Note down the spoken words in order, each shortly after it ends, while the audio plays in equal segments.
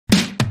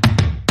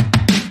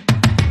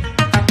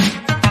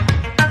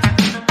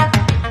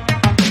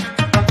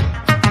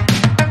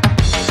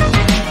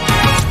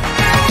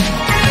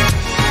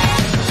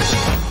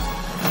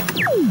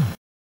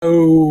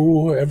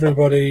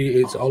everybody,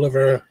 it's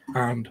Oliver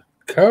and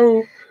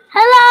Co.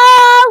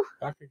 Hello!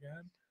 Back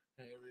again.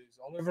 Here is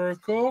Oliver, of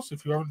course.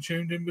 If you haven't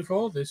tuned in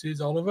before, this is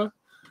Oliver.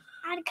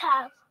 And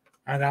Co.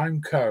 And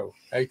I'm Co,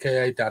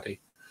 aka Daddy.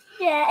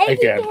 Yeah,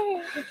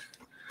 Again.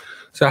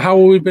 So how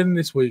have we been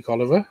this week,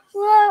 Oliver?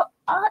 Well,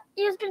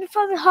 it's been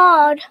very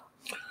hard.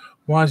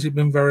 Why has it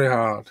been very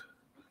hard?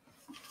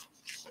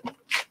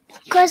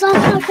 Because I'm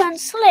not going to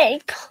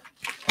sleep.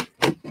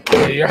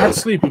 Yeah, you had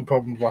sleeping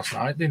problems last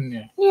night, didn't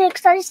you? Yeah,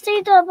 because I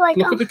stayed up like...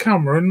 Look at the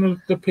camera and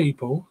the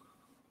people.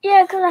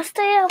 Yeah, because I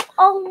stayed up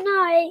all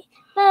night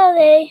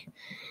early.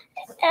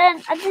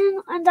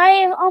 And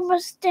I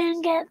almost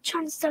didn't get a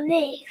chance to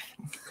leave.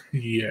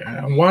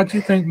 Yeah, and why do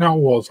you think that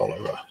was,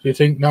 Oliver? Do you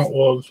think that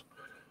was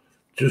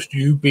just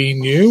you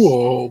being you,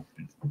 or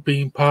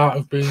being part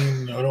of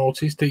being an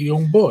autistic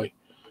young boy?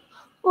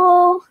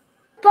 Well,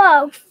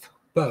 both.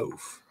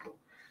 Both.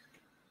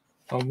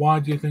 And why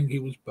do you think it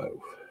was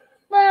both?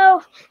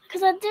 Well,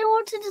 because I didn't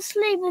want to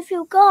sleep if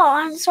you're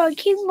gone, so I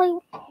keep me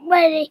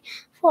ready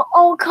for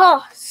all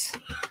costs.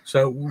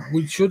 So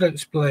we should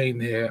explain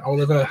here,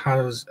 Oliver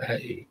has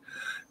a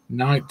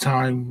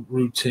nighttime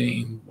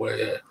routine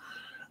where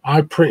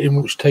I pretty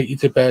much take you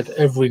to bed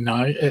every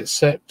night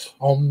except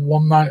on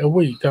one night a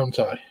week, don't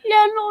I?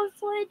 Yeah, not on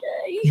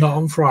Fridays. Not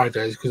on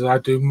Fridays, because I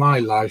do my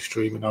live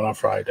streaming on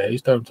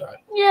Fridays, don't I?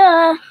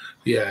 Yeah.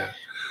 Yeah.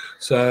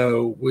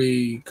 So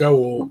we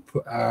go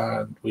up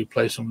and we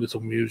play some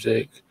little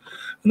music.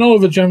 And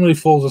Oliver generally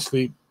falls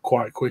asleep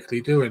quite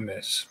quickly doing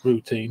this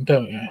routine,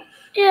 don't you?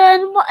 Yeah,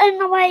 and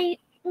my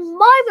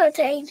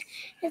routine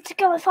is to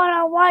go and find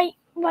out why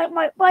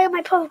am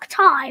I perfect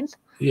time.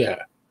 Yeah.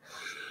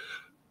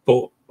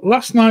 But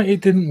last night it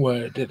didn't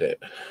work, did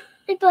it?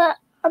 But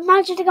I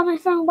managed to get my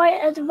phone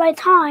right at the right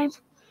time.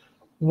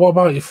 What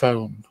about your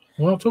phone?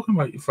 We're not talking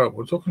about your phone.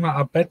 We're talking about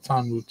our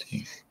bedtime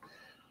routine.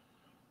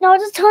 No, I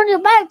just told you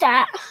about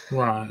that.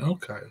 Right,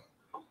 okay.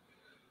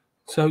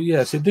 So,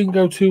 yes, it didn't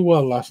go too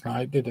well last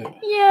night, did it?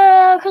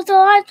 Yeah, because the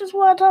light just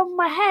went on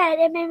my head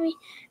and made me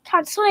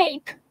can't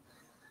sleep.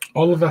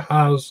 Oliver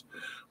has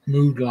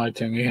mood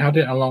lighting. He had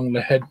it along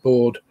the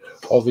headboard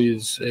of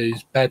his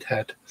bed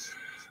head,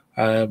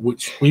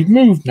 which we've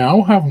moved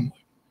now, haven't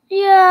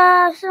we?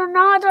 Yeah, so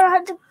now I don't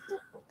have to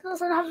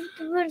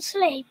go to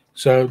sleep.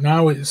 So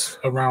now it's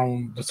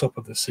around the top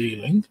of the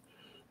ceiling.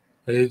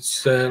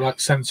 It's like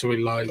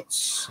sensory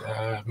lights,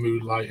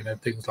 mood lighting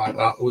and things like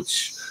that,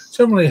 which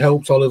generally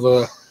helps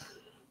Oliver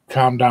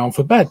calm down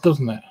for bed,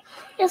 doesn't it?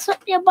 Yes,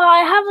 yeah, but I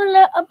have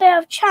a bit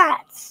of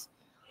chats.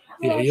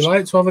 Yeah, you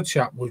like to have a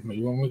chat with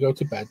me when we go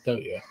to bed,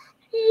 don't you?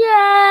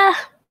 Yeah.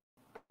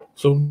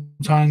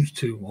 Sometimes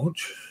too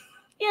much.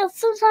 Yeah,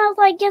 sometimes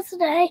like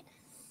yesterday,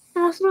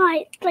 last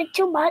night, like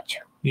too much.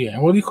 Yeah,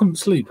 well, you couldn't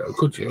sleep though,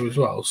 could you, as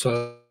well?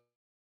 So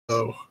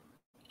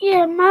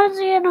yeah,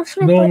 not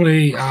sleep.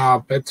 Normally,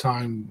 our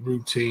bedtime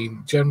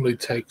routine generally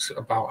takes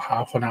about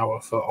half an hour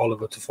for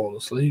Oliver to fall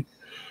asleep.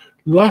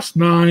 Last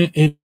night,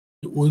 it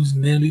was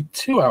nearly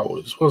 2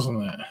 hours,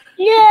 wasn't it?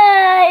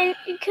 Yeah,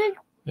 it could.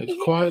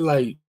 It's quite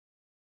late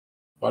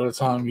by the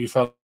time you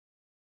fell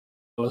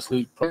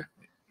asleep. It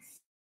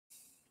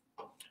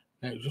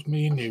was just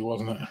me and you,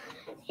 wasn't it?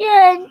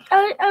 Yeah,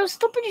 I was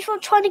stopping you from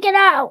trying to get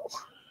out.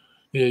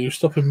 Yeah, you were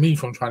stopping me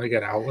from trying to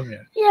get out, weren't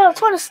you? Yeah, I was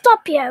trying to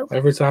stop you.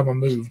 Every time I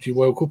moved, you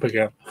woke up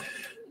again.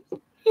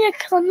 Yeah,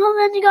 because I'm not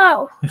letting you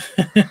go.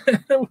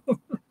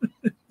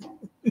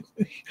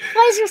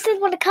 Why is you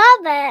sleep on the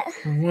carpet?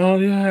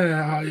 Well,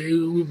 yeah,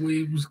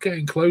 we was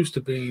getting close to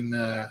being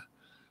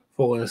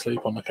falling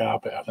asleep on the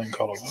carpet, I think,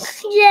 Oliver.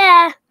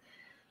 Yeah.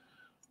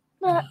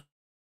 But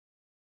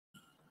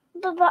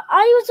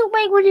I was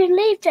awake when you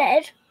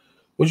left.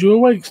 Was you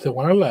awake still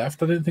when I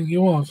left? I didn't think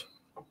you was.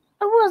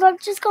 I was. I've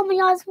just got my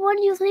eyes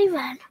when you was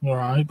leaving. All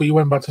right, but you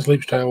went back to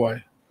sleep straight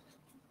away.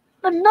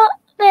 But not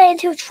there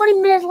until 20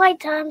 minutes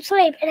later. I'm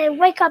asleep and then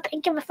wake up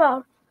and get my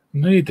phone.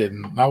 No, you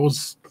didn't. That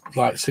was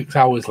like 6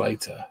 hours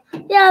later.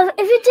 Yeah,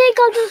 if you did,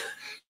 I'll just...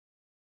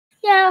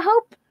 Yeah, I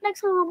hope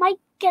next time I might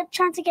get a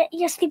chance to get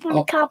you sleep on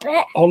the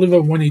carpet.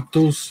 Oliver, when he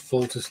does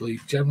fall to sleep,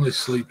 generally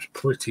sleeps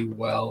pretty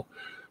well.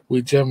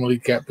 We generally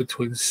get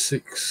between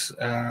 6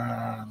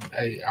 and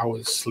 8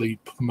 hours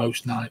sleep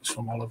most nights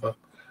from Oliver.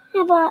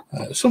 Yeah,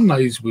 but... some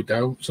days we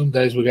don't. Some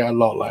days we get a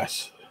lot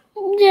less.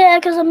 Yeah,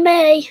 because of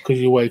me.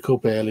 Because you wake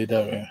up early,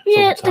 don't you?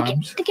 Yeah,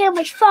 sometimes. to get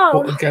my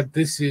phone. But again,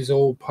 this is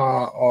all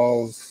part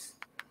of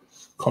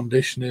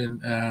conditioning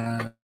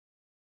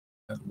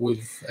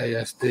with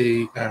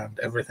ASD and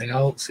everything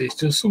else. It's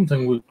just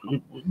something we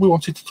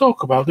wanted to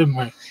talk about, didn't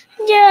we?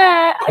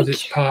 Yeah. Because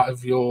it's part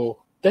of your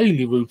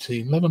daily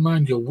routine, never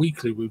mind your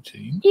weekly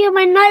routine. Yeah,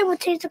 my night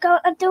routine to go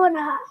and doing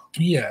that.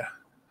 Yeah.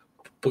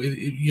 But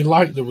you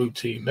like the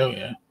routine, don't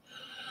you?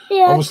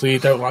 Yeah. Obviously, you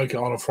don't like it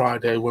on a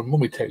Friday when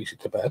Mummy takes you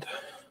to bed.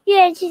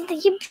 Yeah, they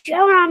keep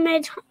showing on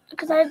me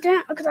because I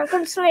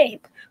couldn't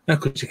sleep. No,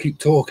 because you keep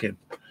talking.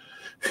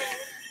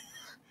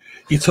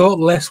 You talk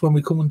less when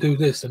we come and do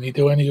this than you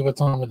do any other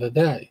time of the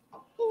day.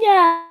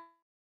 Yeah.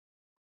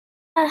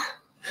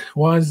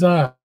 Why is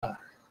that?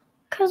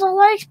 Because I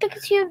like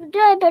speaking to you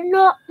today, but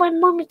not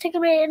when Mummy's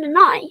taking me in the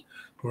night.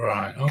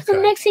 Right, Because it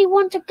okay. makes me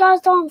want to go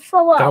down and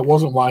throw up. That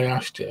wasn't what I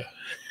asked you.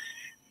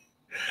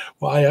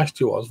 What I asked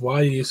you was,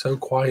 why are you so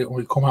quiet when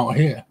we come out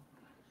here?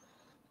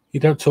 You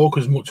don't talk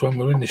as much when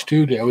we're in the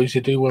studio as you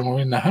do when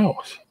we're in the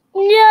house.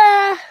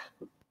 Yeah. I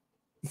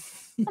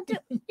do.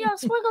 Yeah, I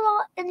speak a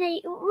lot in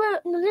the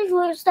living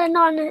room, then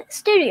not in the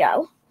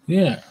studio.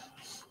 Yeah.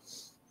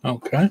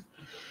 Okay.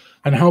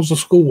 And how's the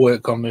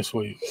schoolwork gone this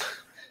week?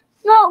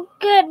 Not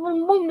good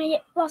when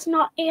Mummy was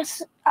not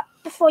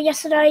before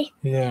yesterday.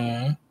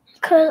 Yeah.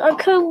 Because I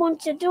couldn't want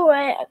to do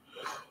it.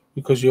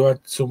 Because you had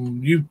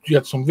some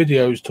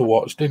videos to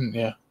watch, didn't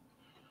you?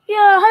 Yeah,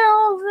 I had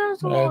all of this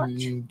to watch.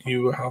 And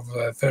you have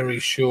a very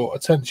short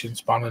attention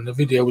span, and the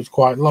video was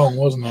quite long,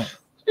 wasn't it?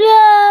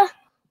 Yeah.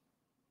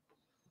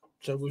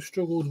 So we've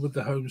struggled with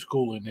the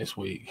homeschooling this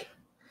week.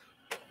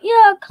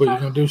 Yeah. But you're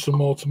going to do some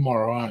more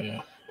tomorrow, aren't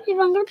you? Yeah,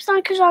 I'm going to be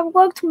sad because I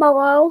work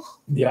tomorrow.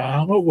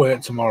 Yeah, I'm at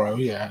work tomorrow,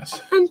 yes.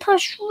 And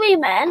plus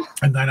streaming.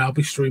 And then I'll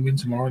be streaming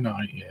tomorrow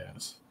night,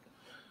 yes.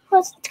 But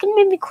it's going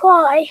to make me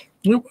cry.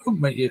 It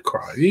won't make you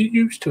cry. You're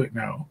used to it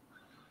now.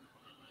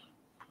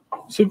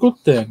 It's a good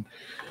thing.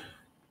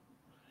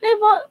 Yeah,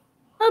 but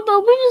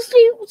when you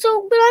sleep,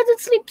 so when I did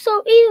sleep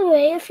so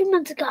easily a few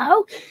minutes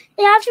ago,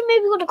 it actually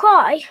made me want to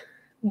cry.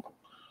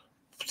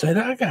 Say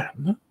that again.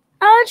 It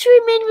actually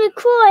made me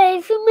cry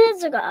a few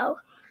minutes ago.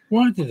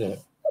 Why did it?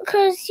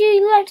 Because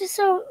you left it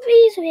so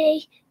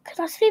easily. Because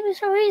I sleep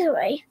so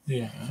easily.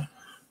 Yeah.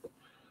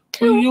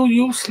 Well,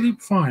 you'll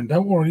sleep fine.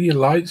 Don't worry. Your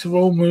lights are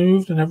all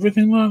moved and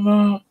everything like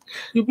that.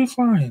 You'll be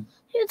fine.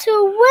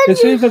 So when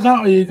It's either that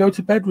or you go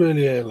to bed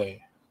really early.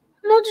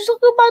 No, just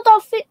talking about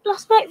that thing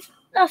last night,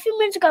 a few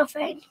minutes ago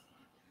thing.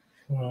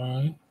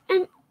 Right. And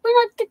when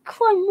I did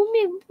cry,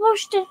 Mummy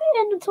rushed it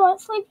in until I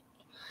sleep.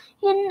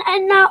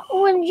 And now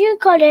when you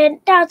got in,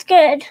 that's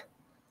good.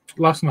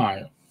 Last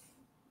night?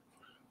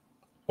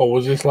 Or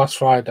was this last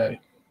Friday?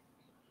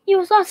 It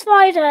was last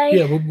Friday.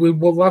 Yeah,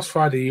 well, last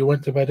Friday you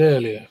went to bed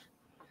earlier.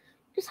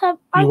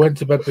 You went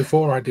to bed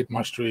before I did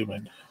my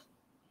streaming.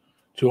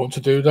 Do you want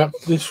to do that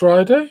this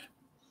Friday?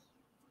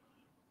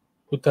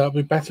 Would that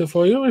be better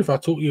for you if I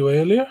took you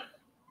earlier?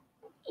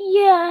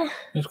 Yeah.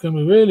 It's going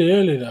to be really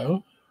early,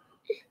 though.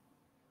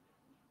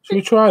 Should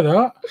we try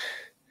that?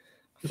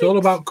 It's all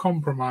about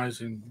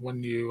compromising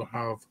when you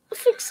have... I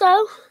think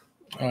so.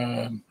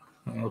 An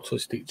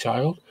autistic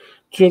child.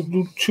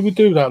 Should we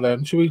do that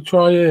then? Should we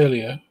try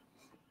earlier?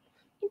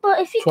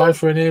 But if you try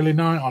for an early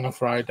night on a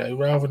Friday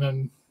rather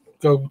than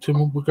go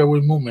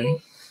with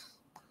Mummy.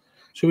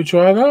 Should we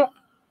try that?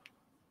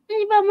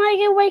 Yeah, but I might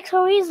get awake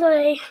so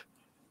easily.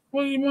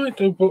 Well, you might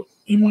do, but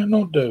you might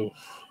not do.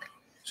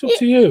 It's up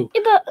to you.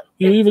 Yeah, but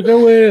You either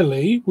go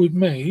early with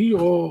me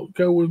or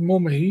go with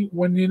Mummy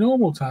when your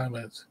normal time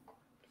is.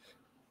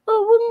 But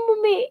when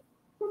Mummy,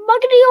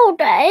 back in the old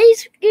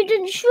days, you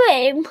didn't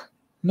stream.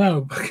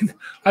 No,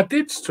 I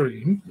did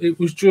stream. It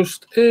was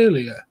just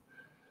earlier.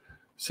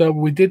 So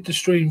we did the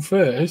stream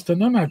first,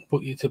 and then I'd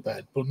put you to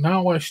bed. But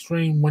now I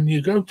stream when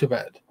you go to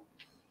bed.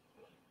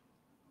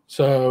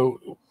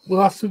 So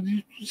we'll have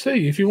to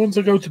see if you want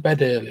to go to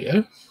bed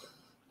earlier.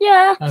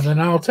 Yeah. And then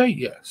I'll take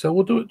you. So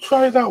we'll do it.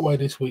 Try it that way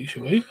this week,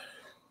 shall we?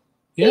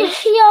 Yeah,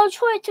 I'll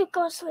try to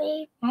go to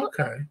sleep.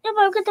 Okay. Yeah,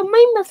 but I've got the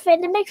main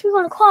thing. It makes me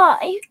want to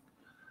cry.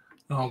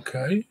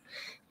 Okay.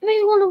 It makes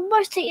me want to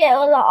rush to you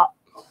a lot.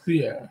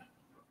 Yeah.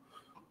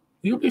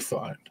 You'll be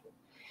fine.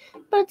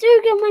 But I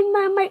do get my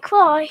man might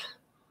cry.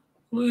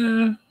 Well,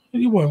 yeah,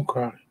 you won't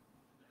cry.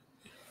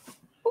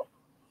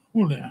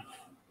 Well, yeah.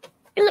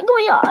 You look at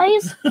my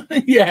eyes.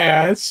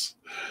 Yes.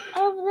 I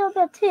have a little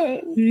bit of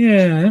tea.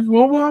 Yeah.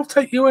 Well, I'll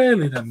take you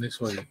early then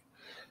this week.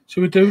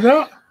 Should we do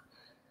that?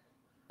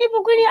 Yeah,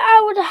 but when you're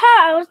out of the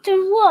house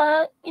doing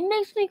work, it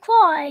makes me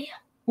cry.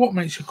 What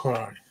makes you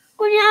cry?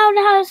 When you're out of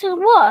the house doing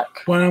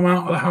work. When I'm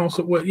out of the house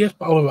at work. Yes,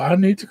 but Oliver, I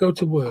need to go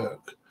to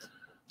work.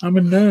 I'm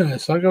a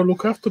nurse. I go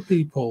look after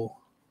people.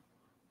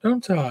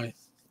 Don't I?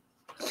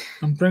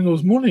 And bring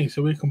us money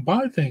so we can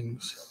buy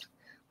things.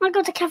 I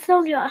go to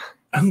California.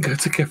 And go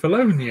to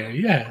Kefalonia,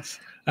 yes.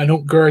 And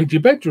upgrade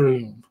your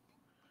bedroom.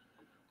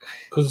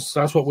 Because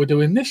that's what we're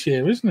doing this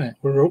year, isn't it?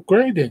 We're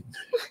upgrading.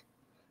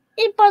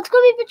 Yeah, but it's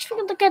going to be a bit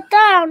tricky to get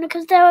down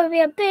because there will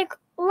be a big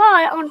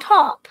light on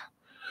top.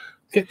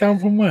 Get down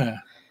from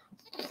where?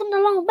 From the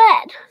long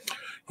bed.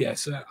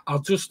 Yes,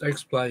 I'll just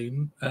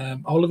explain.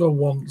 Oliver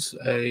wants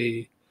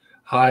a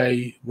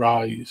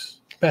high-rise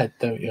bed,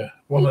 don't you?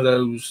 One of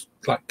those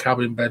like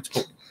cabin beds,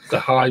 but the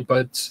high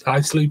beds, high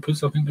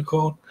sleepers, I think they're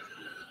called.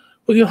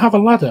 But you'll have a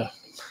ladder.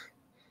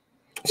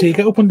 So you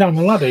get up and down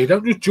the ladder. You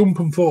don't just jump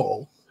and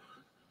fall.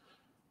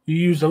 You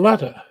use the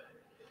ladder.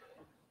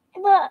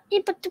 But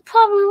the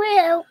problem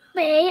will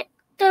be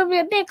there'll be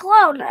a big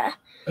light on there.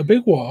 A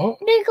big what?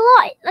 Big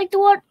light, like the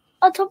one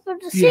on top of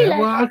the ceiling.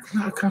 Yeah,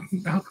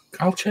 well,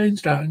 I'll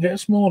change that and get a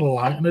smaller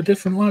light and a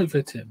different light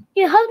fitting.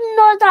 You have to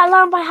know that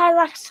lamp I had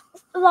last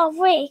a lot of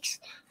weeks.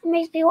 It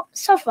makes me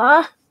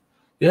suffer.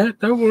 Yeah,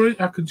 don't worry.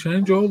 I can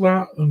change all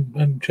that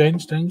and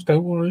change things.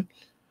 Don't worry.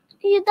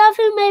 You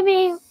definitely made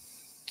me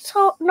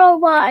no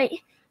light.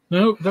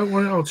 No, don't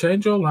worry. I'll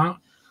change all that.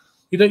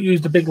 You don't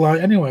use the big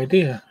light anyway, do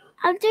you?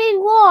 I did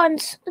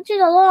once. I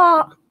did a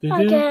lot. Did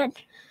you? Again.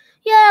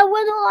 Yeah,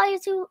 when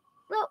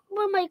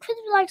my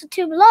Christmas lights are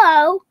too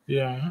low,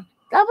 Yeah.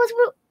 that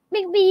was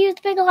make me use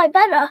the big light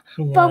better.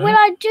 Right. But when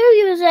I do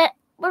use it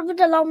with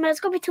the long light, it's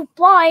gonna be too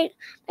bright.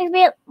 Make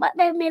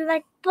me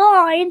like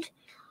blind.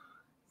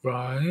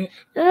 Right.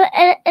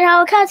 And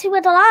I can't see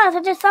where the light is.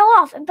 I just fell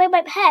off and banged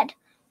my head.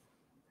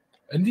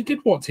 And you did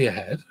what to your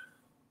head?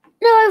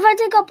 No, if I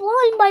did got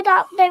blind by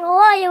that big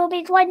light, it would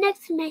be right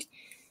next to me.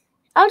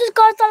 I just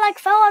got like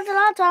fell off the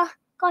ladder,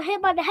 got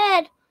hit by the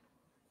head,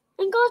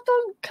 and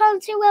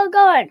can't see where I'm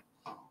going.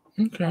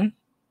 Okay.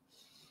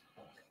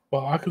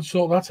 Well, I can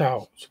sort that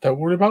out. So don't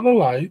worry about the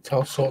light.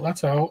 I'll sort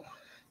that out.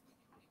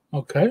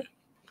 Okay.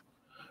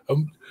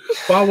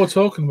 While we're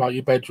talking about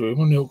your bedroom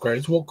and the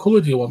upgrades, what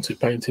colour do you want it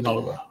painting,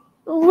 Oliver?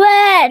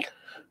 Red.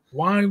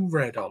 Why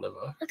red,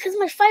 Oliver? Because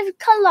my favourite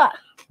colour.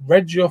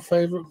 Red's your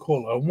favourite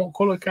colour. And what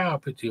colour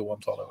carpet do you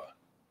want, Oliver?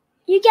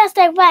 You guessed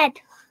it, red.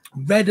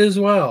 Red as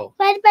well.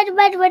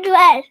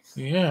 Red.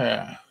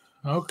 Yeah.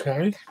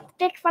 Okay.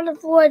 Big fan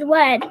of the word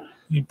red.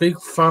 You big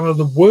fan of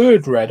the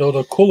word red or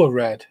the colour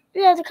red?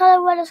 Yeah, the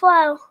colour red as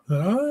well.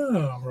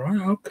 Oh,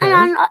 right. Okay.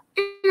 And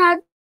I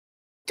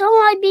don't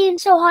like being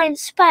so high in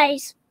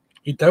space.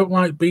 You don't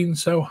like being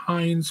so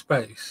high in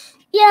space?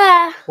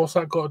 Yeah. What's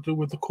that got to do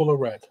with the colour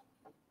red?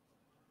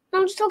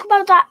 I'm just talking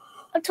about that.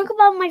 I'll talk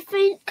about my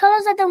favorite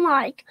colours I don't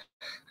like.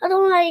 I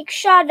don't like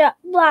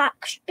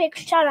big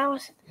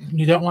shadows.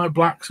 You don't like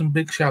blacks and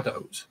big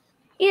shadows?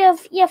 Yeah,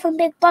 from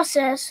big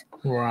buses.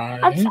 Right.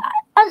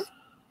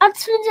 At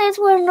some days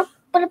when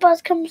the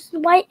bus comes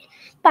right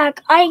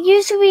back, I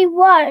usually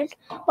run,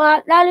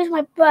 but I lose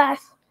my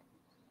breath.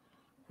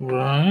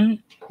 Right.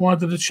 Why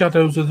do the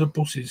shadows of the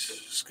buses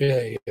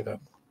scare you then?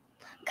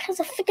 Because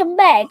they're freaking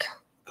big.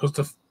 Because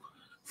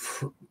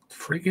they're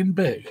friggin'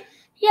 big?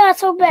 Yeah,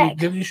 so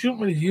big. You shouldn't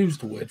really use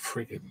the word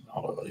friggin',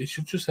 Oliver. You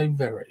should just say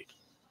very.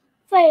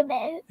 Very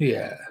big.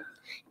 Yeah.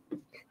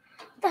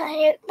 But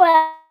I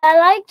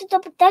like the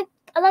double deck.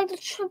 I like the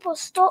triple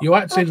story. You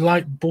actually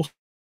like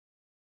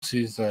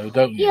buses, though,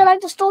 don't you? Yeah, I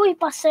like the story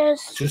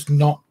buses. Just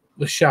not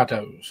the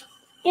shadows.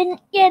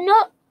 Yeah,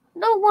 not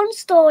one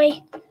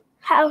story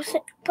house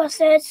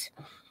buses.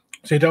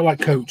 So you don't like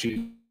coaches?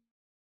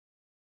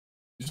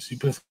 You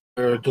prefer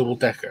a double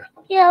decker?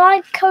 Yeah, I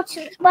like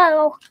coaches as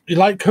well. You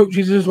like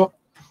coaches as well?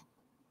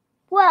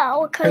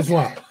 Well, As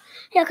well?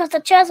 Yeah, because the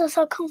chairs are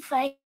so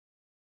comfy.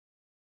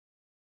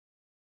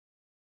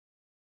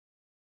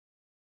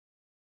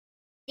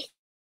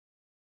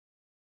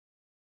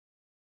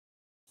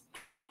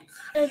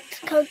 It's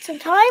coaching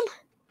time.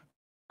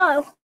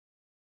 Oh.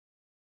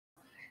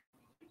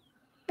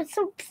 It's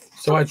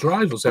So I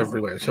drive us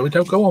everywhere, so we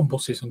don't go on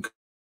buses and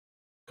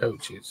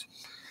coaches.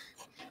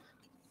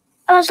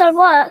 As I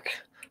work,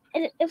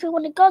 and if we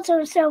want to go to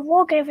instead of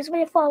walking, if it's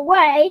really far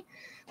away,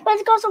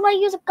 let's go somewhere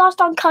use a gosh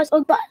darn car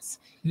or bus.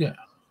 Yeah.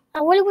 I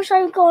really wish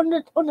I would go on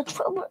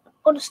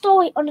the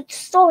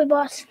story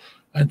bus.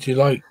 And you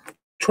like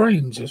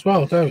trains as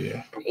well, don't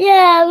you?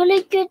 Yeah,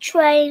 really good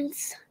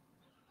trains.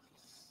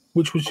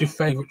 Which was your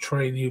favourite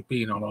train you've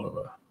been on,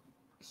 Oliver?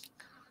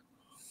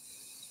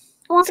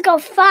 I want to go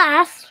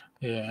fast.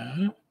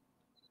 Yeah.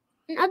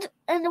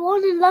 And the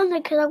one in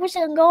London, because I wish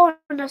I could go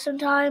on there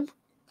sometime.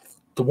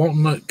 The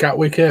one at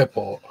Gatwick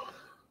Airport?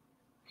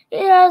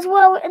 Yeah, as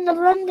well in the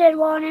London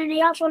one, in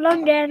the actual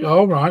London.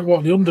 Oh, right.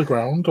 What, the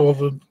underground or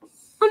the...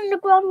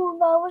 Underground one,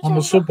 though. On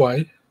the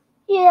subway?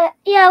 Yeah,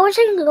 I wish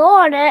I could go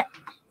on it.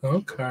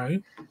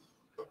 Okay.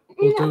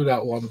 We'll do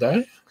that one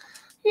day.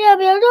 Yeah,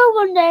 we'll go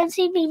one day and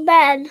see Big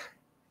Ben.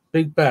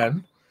 Big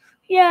Ben?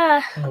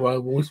 Yeah. Oh,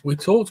 well, we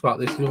talked about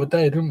this the other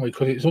day, didn't we?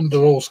 Because it's under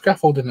all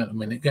scaffolding at the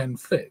minute, getting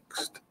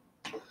fixed.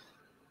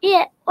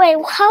 Yeah. Wait,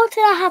 how did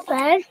that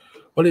happen?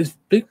 Well,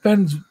 Big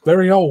Ben's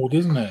very old,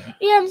 isn't it?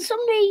 Yeah, and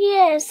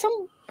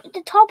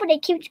the top of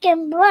it keeps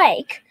getting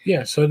break.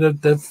 Yeah, so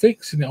they're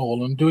fixing it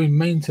all and doing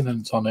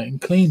maintenance on it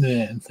and cleaning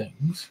it and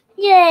things.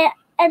 Yeah,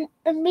 and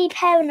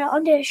repairing it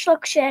under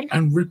construction.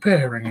 And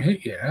repairing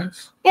it,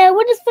 yes. Yeah,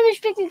 when it's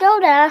finished, we can go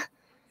there.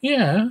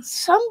 Yeah.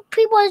 Some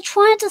people are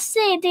trying to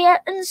see the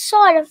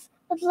inside of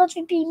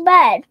the Big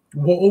Ben.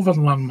 What other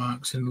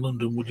landmarks in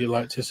London would you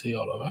like to see,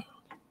 Oliver?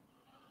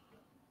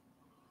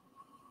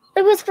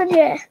 It was from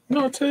here.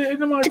 No, tell you in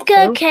the The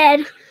microphone.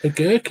 Gherkin. The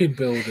Gherkin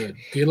building.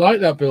 Do you like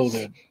that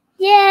building?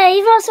 Yeah,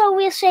 even also a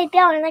weird shape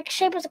down, like the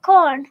shape of a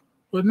corn.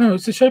 Well, no,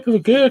 it's the shape of a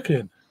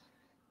gherkin.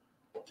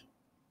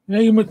 You know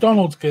your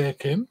McDonald's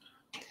gherkin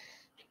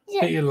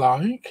Yeah. that you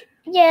like?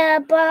 Yeah,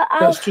 but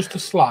That's just a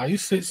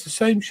slice. It's the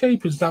same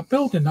shape as that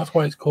building. That's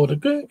why it's called a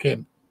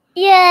gherkin.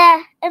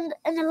 yeah, and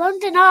the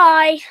London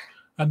Eye.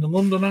 And the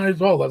London Eye as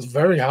well. That's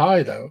very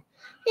high, though.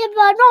 Yeah,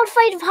 but I'm not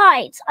afraid of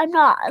heights. I'm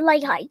not. I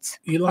like heights.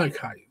 You like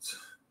heights,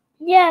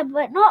 Yeah,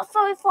 but not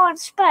very far in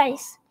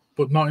space.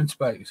 but not in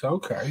space.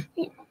 Okay.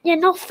 Yeah,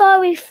 not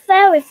very,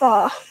 very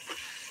far.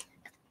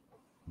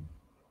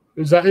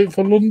 Is that it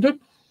for London?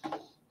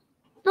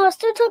 No, I'm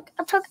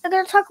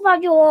going to talk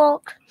about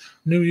York.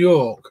 New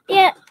York.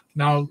 Yeah.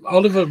 Now,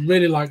 Oliver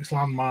really likes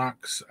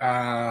landmarks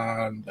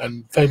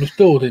and famous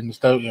buildings,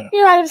 don't you?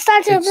 Yeah, the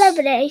Statue of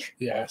Liberty.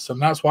 Yes,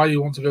 and that's why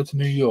you want to go to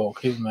New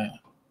York, isn't it?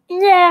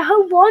 Yeah, I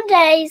hope one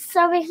day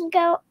so we can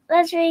go,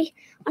 let's be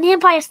on the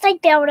Empire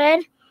State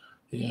Building.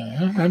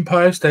 Yeah,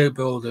 Empire State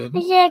Building.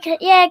 Yeah,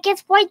 it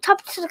gets way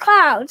up to the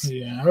clouds.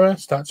 Yeah,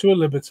 Statue of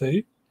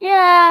Liberty.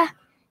 Yeah.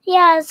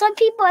 Some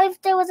people,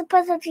 if there was a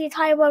person of the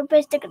entire world,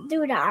 bridge, they could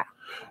do that.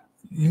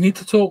 You need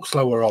to talk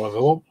slower,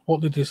 Oliver.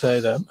 What did you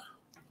say then?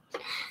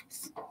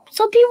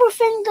 Some people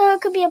think there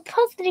could be a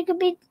president. It could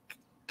be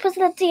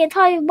president of the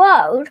entire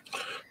world.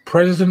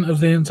 President of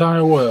the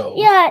entire world?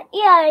 Yeah.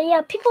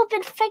 People have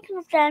been thinking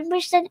of that,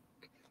 which then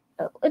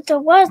there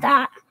was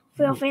that.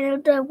 There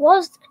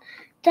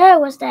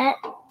was that.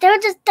 They were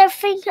just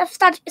thinking of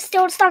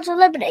still Statue of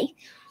Liberty.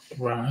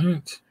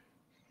 Right.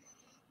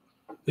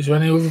 Is there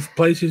any other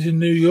places in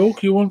New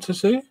York you want to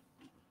see?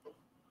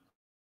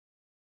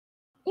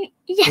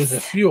 Yes. There's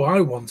a few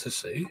I want to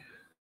see.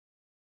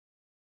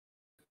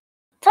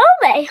 Tell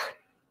me.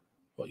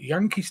 What,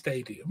 Yankee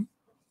Stadium?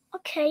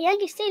 Okay,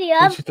 Yankee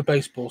Stadium. Which is the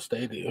baseball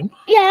stadium.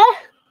 Yeah.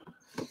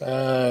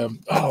 I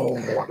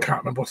can't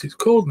remember what it's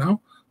called now.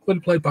 Where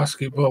they play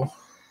basketball.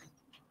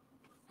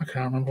 I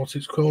can't remember what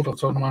it's called off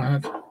the top of my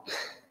head.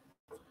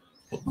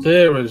 But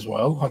there as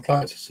well, I'd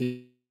like to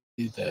see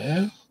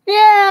there.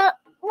 Yeah.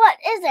 What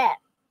is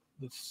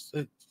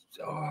it?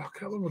 I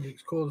can't remember what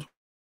it's called.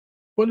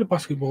 Where the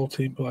basketball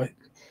team play?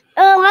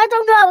 I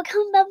don't know. I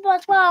can't remember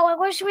as well. I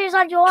wish we was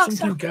on your answer.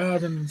 Something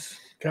Gardens.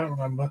 Can't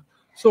remember.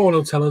 Someone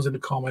will tell us in the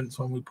comments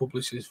when we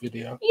publish this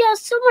video. Yeah,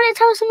 somebody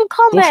tell us in the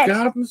comments. Busch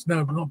Gardens?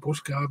 No, but not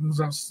Busch Gardens.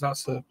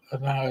 That's a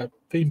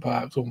theme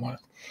park somewhere.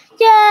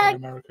 Yeah. In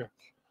America.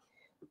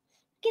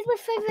 Guess my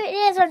favourite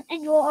is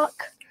in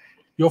York.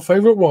 Your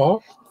favourite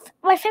what?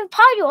 My favourite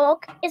part of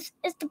York is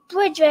the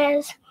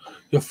bridges.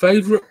 Your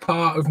favourite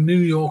part of New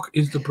York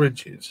is the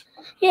bridges?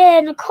 Yeah,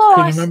 and of course.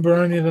 Can you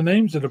remember any of the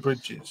names of the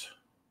bridges?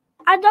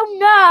 I don't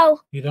know.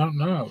 You don't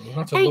know? You'll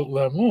have to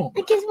look them up.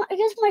 I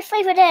guess my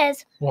favourite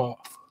is... What?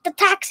 The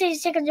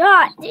taxis you can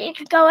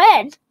go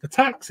in. The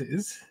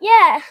taxis?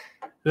 Yeah.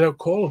 They don't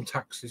call them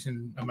taxis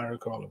in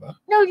America, Oliver.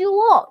 No, you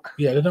walk.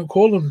 Yeah, they don't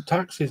call them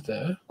taxis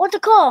there. What do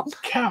they call them?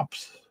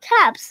 Cabs.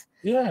 Cabs.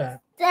 Yeah.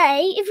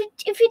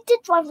 If you did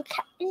drive a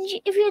cab,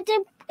 if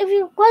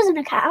you was in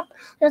a cab,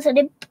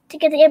 to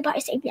get the Empire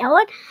State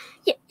Building,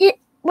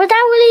 would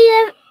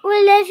that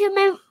really live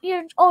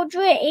your old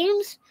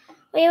dreams?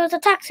 Where you was a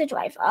taxi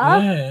driver.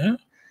 Yeah.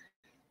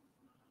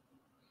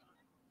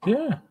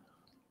 Yeah.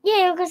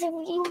 Yeah, because if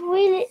you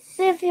really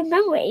live your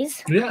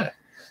memories. Yeah.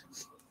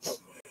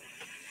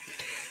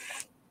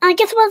 And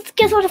guess what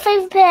the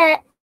favourite bit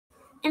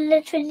in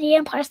the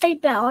Empire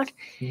State Building?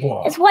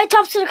 What? It's way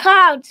up to the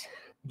clouds.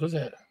 Does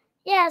it?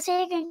 Yeah, so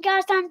you can go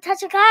down and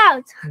touch the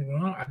clouds.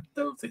 Right. I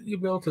don't think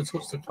you'll be able to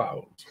touch the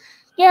clouds.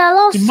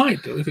 Yeah, You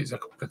might do if it's a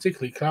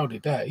particularly cloudy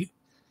day.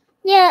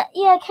 Yeah,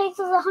 because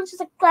there's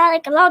hundreds of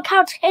a lot of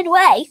clouds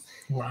anyway.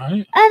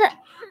 Right. And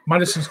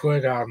Madison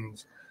Square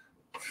Gardens.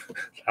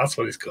 That's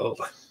what it's called.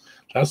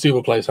 That's the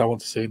other place I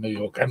want to see in New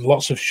York. And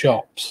lots of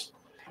shops.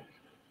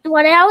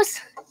 What else?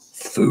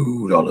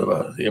 Food,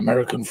 Oliver. The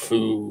American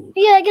food.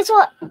 Yeah, guess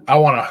what? I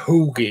want a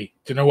hoagie.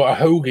 Do you know what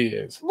a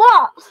hoagie is?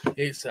 What?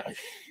 It's a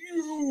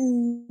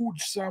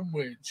huge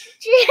sandwich.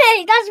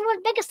 Gee, that's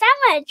one bigger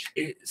sandwich.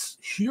 It's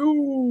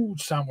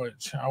huge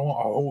sandwich. I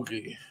want a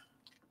hoagie.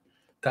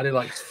 Daddy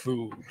likes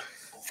food.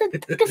 So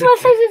guess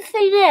what my favourite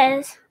thing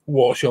is?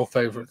 What's your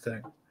favourite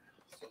thing?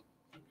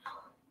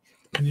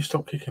 Can you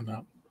stop kicking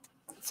that?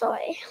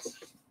 Sorry.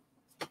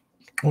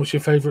 What's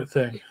your favourite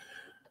thing?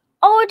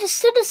 Oh, the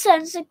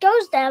citizens that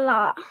goes there a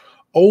lot.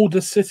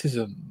 Older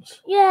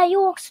citizens. Yeah,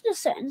 York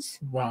citizens.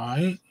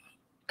 Right.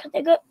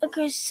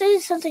 Because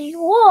citizens in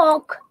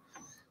York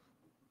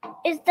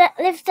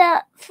lived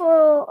there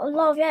for a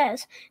lot of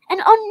years. And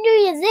on New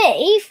Year's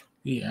Eve,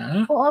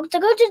 yeah, they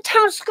go to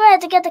town square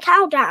to get the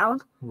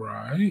countdown.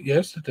 Right.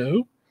 Yes, they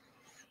do.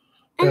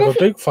 They have a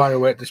big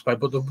firework display,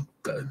 but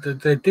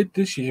they did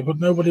this year, but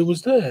nobody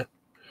was there.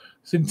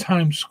 It's in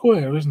Times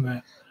Square, isn't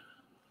it?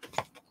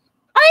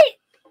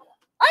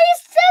 Are you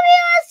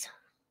serious?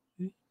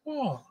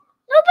 What?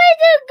 Nobody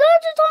did go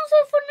to Times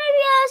Square for New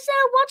Year's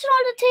watching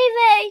on the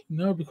TV.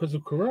 No, because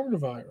of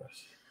coronavirus,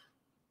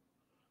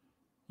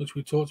 which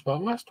we talked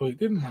about last week,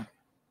 didn't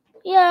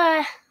we?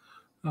 Yeah.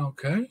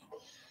 Okay.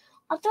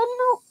 I don't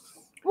know.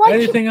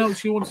 Anything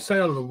else you want to say,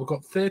 Oliver? We've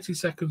got 30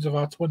 seconds of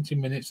our 20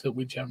 minutes that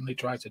we generally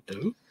try to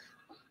do.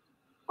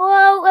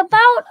 Well,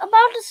 about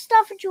the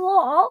stuff at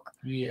York.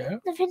 Yeah.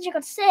 The things you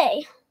could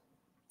see.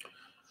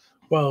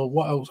 Well,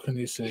 what else can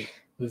you see?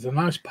 There's a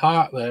nice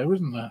park there,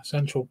 isn't there?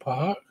 Central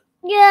Park.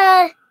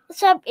 Yeah.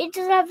 So it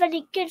doesn't have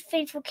any good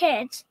things for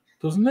kids.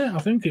 Doesn't it? I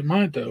think it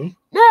might do.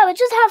 No, it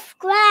just have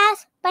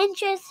grass,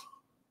 benches,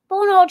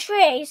 no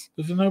trees.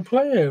 There's no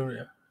play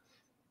area.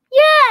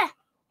 Yeah.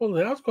 Well,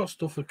 it has got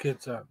stuff for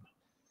kids then.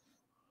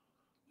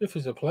 If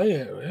there's a play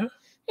area.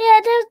 Yeah,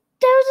 there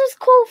was this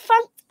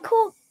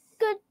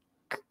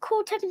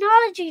cool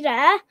technology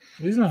there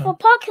Isn't it? for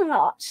parking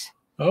lots.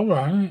 All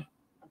right.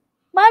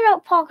 Why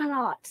not parking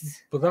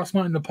lots? But that's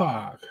not in the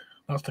park.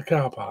 That's the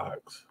car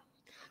parks.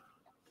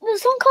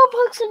 There's some car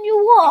parks in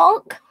New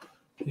York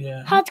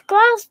Yeah. had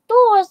glass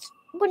doors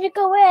when you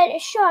go in,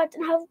 it's shut,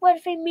 and have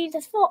what thing means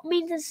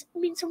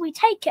when we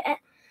take it.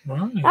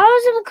 Right. I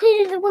was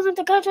included in one of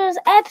the Go-Jetters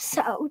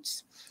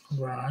episodes.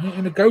 Right.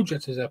 In the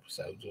Go-Jetters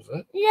episodes, was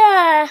it?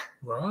 Yeah.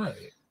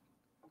 Right.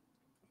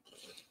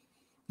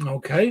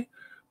 Okay.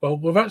 Well,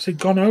 we've actually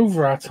gone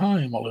over our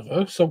time,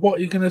 Oliver. So what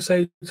are you going to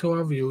say to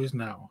our viewers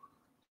now?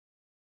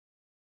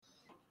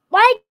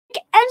 Like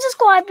and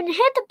subscribe and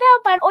hit the bell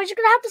button, or you're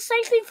gonna have the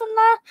same thing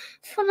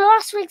from the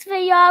last week's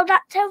video,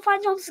 that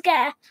terrifying jump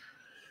scare.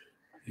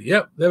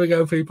 Yep, there we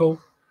go,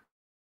 people.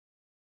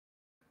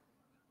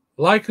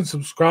 Like and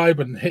subscribe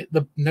and hit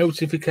the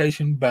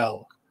notification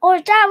bell. Or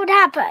that would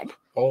happen.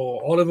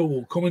 Or Oliver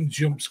will come and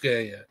jump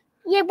scare you.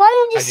 Yeah, right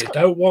on your And you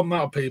don't want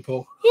that,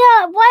 people.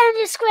 Yeah, right on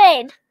your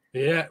screen.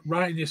 Yeah,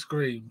 right in your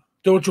screen.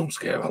 Do a jump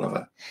scare,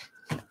 Oliver.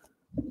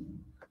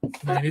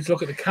 Now you need to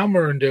look at the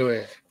camera and do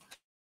it.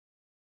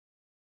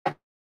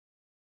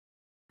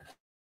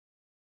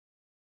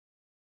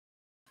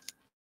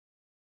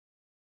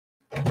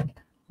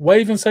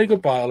 Wave and say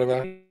goodbye,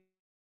 Oliver.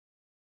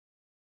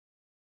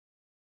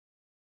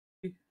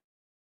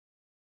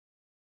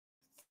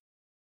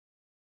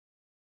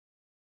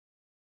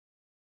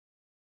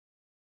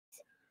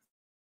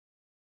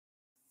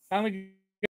 And